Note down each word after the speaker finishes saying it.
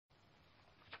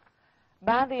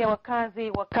Baadhi ya wakazi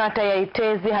wa kata ya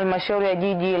Itezi, halmashauri ya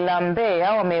jiji la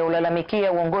Mbeya,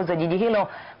 wameilalamikia uongozi wa jiji hilo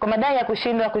kwa madai ya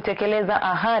kushindwa kutekeleza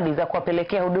ahadi za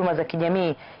kuwapelekea huduma za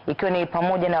kijamii, ikiwa ni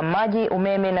pamoja na maji,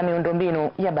 umeme na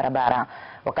miundombinu ya barabara.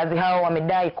 Wakazi hao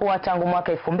wamedai kuwa tangu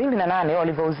mwaka 2008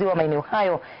 walivyouziwa maeneo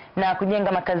hayo na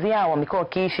kujenga makazi yao, wamekuwa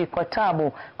wakiishi kwa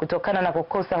tabu kutokana na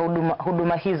kukosa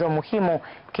huduma hizo muhimu,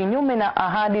 kinyume na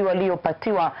ahadi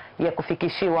waliopatiwa ya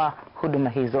kufikishiwa huduma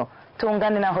hizo.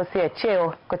 Tuungane na Hosea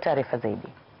Cheo kwa taarifa zaidi.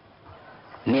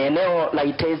 Ni eneo la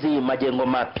Itezi majengo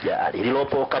mapya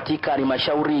lililopo katika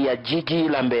halmashauri ya jiji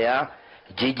la Mbeya.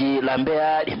 Jiji la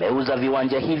Mbeya limeuza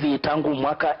viwanja hivi tangu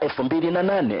mwaka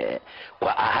 2008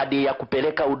 kwa ahadi ya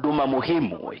kupeleka huduma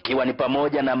muhimu, ikiwa ni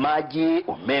pamoja na maji,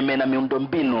 umeme na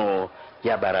miundombinu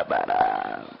ya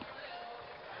barabara.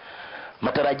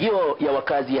 Matarajio ya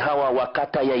wakazi hawa wa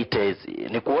kata ya Itezi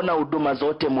ni kuona huduma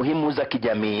zote muhimu za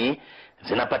kijamii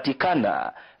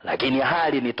zinapatikana, lakini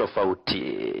hali ni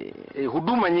tofauti.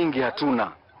 Huduma nyingi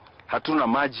hatuna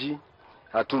maji,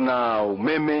 hatuna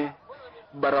umeme,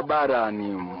 barabara ni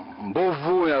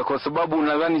mbovu kwa sababu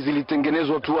nadhani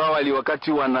zilitengenezwa tu awali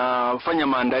wakati wanafanya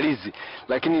maandalizi,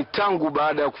 lakini tangu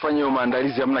baada ya kufanya hiyo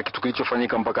maandalizi hamna kitu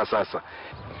kilichofanyika mpaka sasa.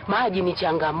 Maji ni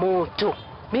changamoto.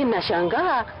 Mimi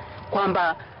nashangaa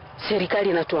kwamba serikali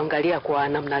inatuangalia kwa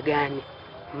namna gani.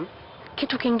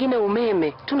 Kitu kingine,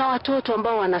 umeme. Tuna watoto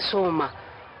ambao wanasoma.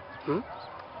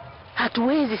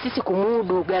 Hatuwezi sisi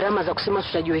kumudu gharama za kusema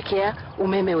tutajiwekea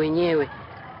umeme wenyewe.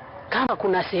 Kama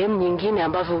kuna sehemu nyingine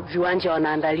ambavyo viwanja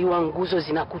wanaandaliwa, nguzo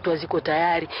zinakutwa ziko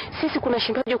tayari, sisi kuna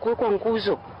shindaje kuwekwa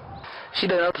nguzo?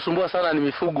 Shida inayotusumbua sana ni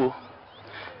mifugo.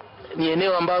 Ni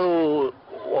eneo ambalo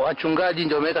wachungaji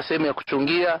ndio wameweka sehemu ya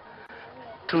kuchungia.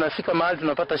 Tunafika mahali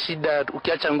tunapata shida,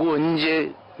 ukiacha nguo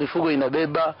nje mifugo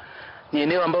inabeba. Ni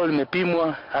eneo ambalo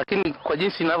limepimwa, lakini kwa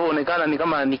jinsi inavyoonekana ni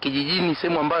kama ni kijijini,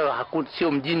 sehemu ambayo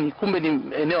sio mjini, kumbe ni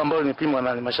eneo ambalo limepimwa na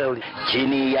halmashauri.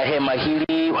 Chini ya hema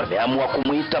hili wameamua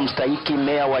kumuita mstahiki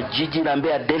meya wa jiji la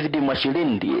Mbeya David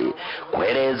Mwashilindi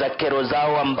kueleza kero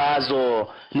zao ambazo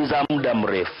ni za muda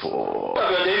mrefu.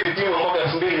 Hivi mwaka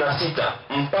 2006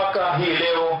 mpaka hii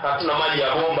leo hatuna maji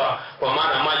ya bomba, kwa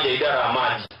maana maji ya idara ya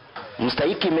maji.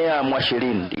 Mstahiki meya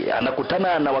Mwashilindi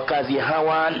anakutana na wakazi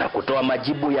hawa na kutoa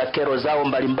majibu ya kero zao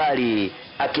mbalimbali,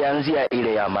 akianzia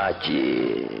ile ya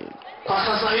maji. Kwa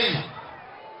sasa hivi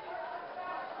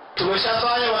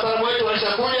tumeshafanya, wataalamu wetu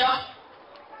walishakuja,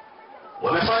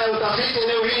 wamefanya utafiti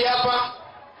eneo hili hapa.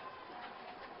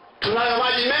 Tunayo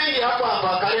maji mengi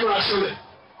hapa karibu na shule.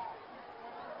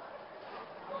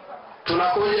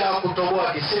 Tunakuja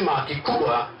kutoboa kisima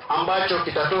kikubwa ambacho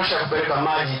kitatosha kupeleka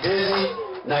maji Itezi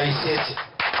na Itezi.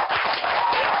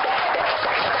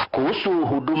 Kuhusu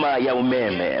huduma ya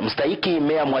umeme, mstahiki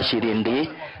meya Mwashilindi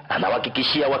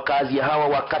anawahakikishia wakazi hawa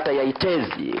wa kata ya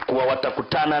Itezi kuwa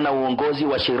watakutana na uongozi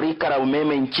wa shirika la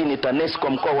umeme nchini TANESCO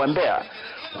mkoa wa Mbeya,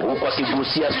 huku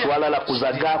akigusia suala la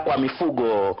kuzagaa kwa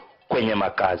mifugo kwenye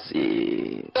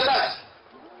makazi.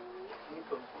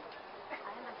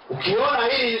 Ukiona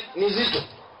hili ni zito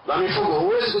la mifugo,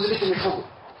 huwezi kudhibiti mifugo,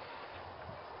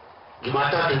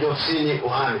 Jumatatu ndio ofisini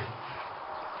uhame.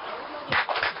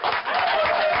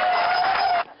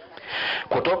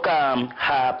 Kutoka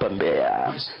hapa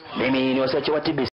Mbeya, mimi ni Wasachi wa TBC.